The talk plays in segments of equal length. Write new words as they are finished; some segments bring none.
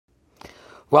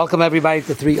Welcome everybody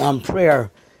to 3 on Prayer,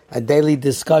 a daily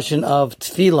discussion of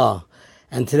Tefillah.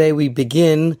 And today we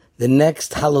begin the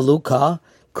next Hallelujah,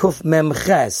 Kuf Mem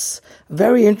Ches.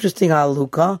 Very interesting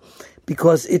Hallelujah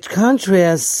because it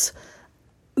contrasts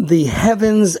the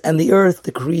heavens and the earth,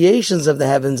 the creations of the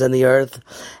heavens and the earth,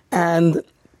 and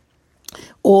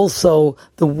also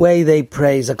the way they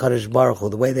praise HaKadosh Baruch Hu,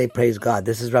 the way they praise God.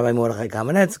 This is Rabbi Mordechai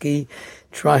Kamenetsky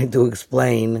trying to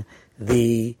explain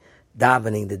the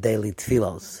davening, the daily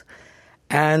tefillos.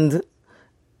 And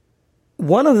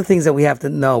one of the things that we have to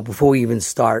know before we even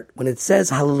start, when it says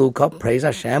Hallelujah, praise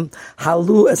Hashem,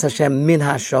 Hallelu es Hashem min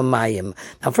hashamayim.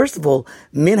 Now, first of all,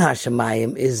 min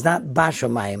hashamayim is not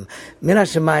bashamayim. Min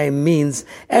hashamayim means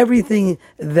everything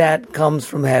that comes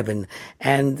from heaven.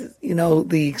 And, you know,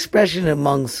 the expression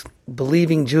amongst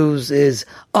believing Jews is,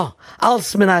 al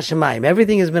min hashamayim.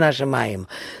 Everything is min hashamayim.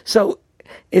 So,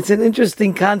 it's an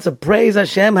interesting concept. Praise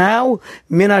Hashem, how?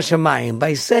 Min hashamayim,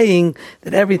 by saying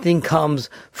that everything comes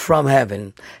from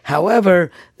heaven.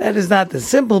 However, that is not the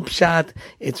simple pshat.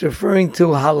 It's referring to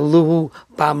Hallelu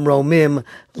bamromim,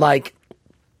 like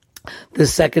the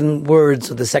second words,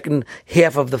 or the second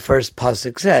half of the first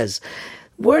pasuk says.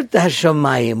 Word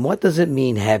hashamayim, what does it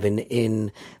mean, heaven, in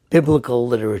biblical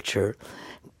literature?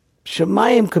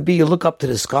 Shemayim could be you look up to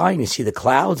the sky and you see the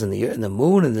clouds and the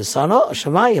moon and the sun. Oh,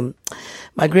 Shemayim.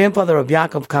 My grandfather, Rabbi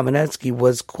Yaakov Kamenetsky,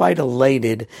 was quite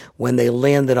elated when they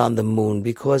landed on the moon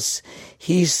because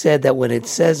he said that when it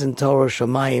says in Torah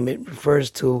Shemayim, it refers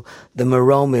to the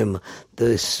Meromim,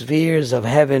 the spheres of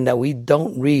heaven that we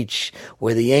don't reach,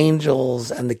 where the angels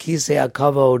and the Kisei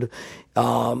HaKavod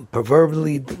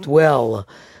proverbially dwell.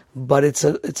 But it's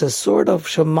a sort of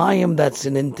Shemayim that's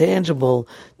an intangible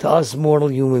to us mortal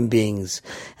human beings.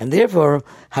 And therefore,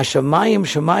 Hashemayim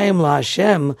Shemayim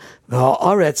LaHashem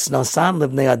V'ha'aretz Nasan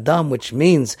Libnei Adam, which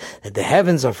means that the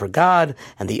heavens are for God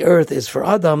and the earth is for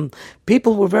Adam.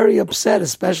 People were very upset,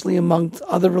 especially among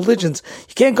other religions.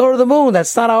 You can't go to the moon,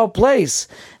 that's not our place.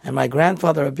 And my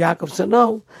grandfather, Rabbi Yaakov, said,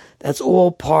 no, that's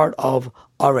all part of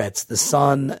Aretz, the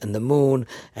sun and the moon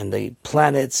and the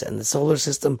planets and the solar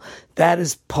system. That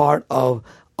is part of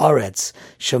Aretz.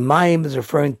 Shemayim is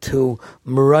referring to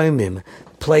Meromim,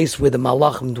 place where the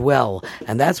Malachim dwell.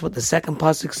 And that's what the second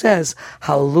pasuk says.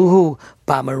 Haluhu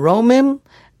ba'meromim.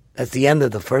 That's the end of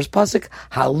the first pasuk.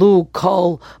 Halu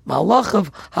kol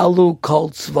Malachav, halu kol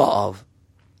tzva'av.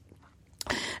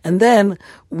 And then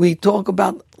we talk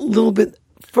about a little bit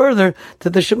further to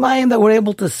the Shemayim that we're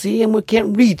able to see and we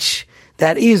can't reach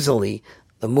that easily.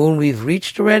 The moon we've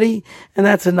reached already, and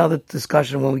that's another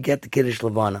discussion when we get to Kiddush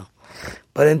Levana.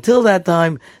 But until that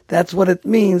time, that's what it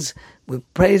means. We're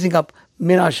praising up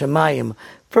Min HaShamayim.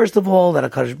 First of all, that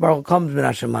HaKadosh Baruch Hu comes Min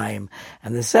HaShamayim.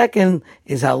 And the second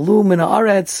is Halu Min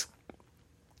HaAretz,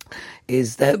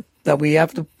 is that we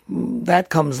have to, that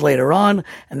comes later on,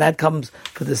 and that comes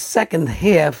for the second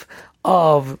half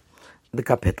of the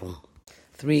kapitel.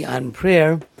 3 on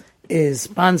Prayer is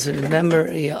sponsored in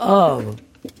memory of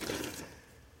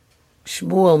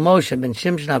Shmuel Moshe ben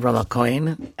Shimshon Avram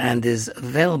HaKohen and is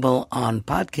available on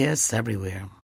podcasts everywhere.